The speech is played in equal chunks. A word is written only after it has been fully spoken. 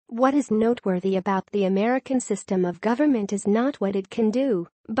What is noteworthy about the American system of government is not what it can do,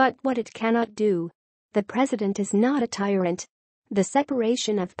 but what it cannot do. The president is not a tyrant. The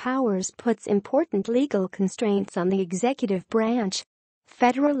separation of powers puts important legal constraints on the executive branch.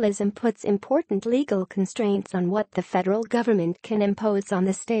 Federalism puts important legal constraints on what the federal government can impose on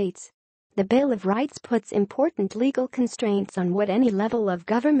the states. The Bill of Rights puts important legal constraints on what any level of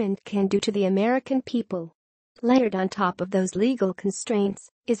government can do to the American people. Layered on top of those legal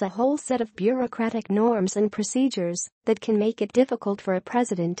constraints is a whole set of bureaucratic norms and procedures that can make it difficult for a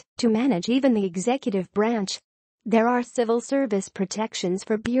president to manage even the executive branch. There are civil service protections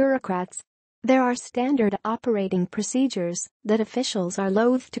for bureaucrats. There are standard operating procedures that officials are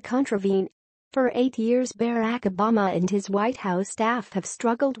loath to contravene. For 8 years, Barack Obama and his White House staff have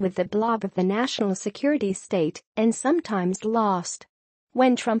struggled with the blob of the national security state and sometimes lost.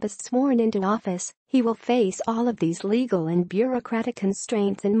 When Trump is sworn into office, he will face all of these legal and bureaucratic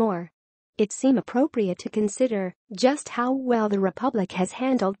constraints and more. It seems appropriate to consider just how well the Republic has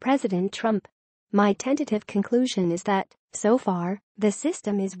handled President Trump. My tentative conclusion is that, so far, the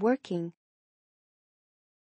system is working.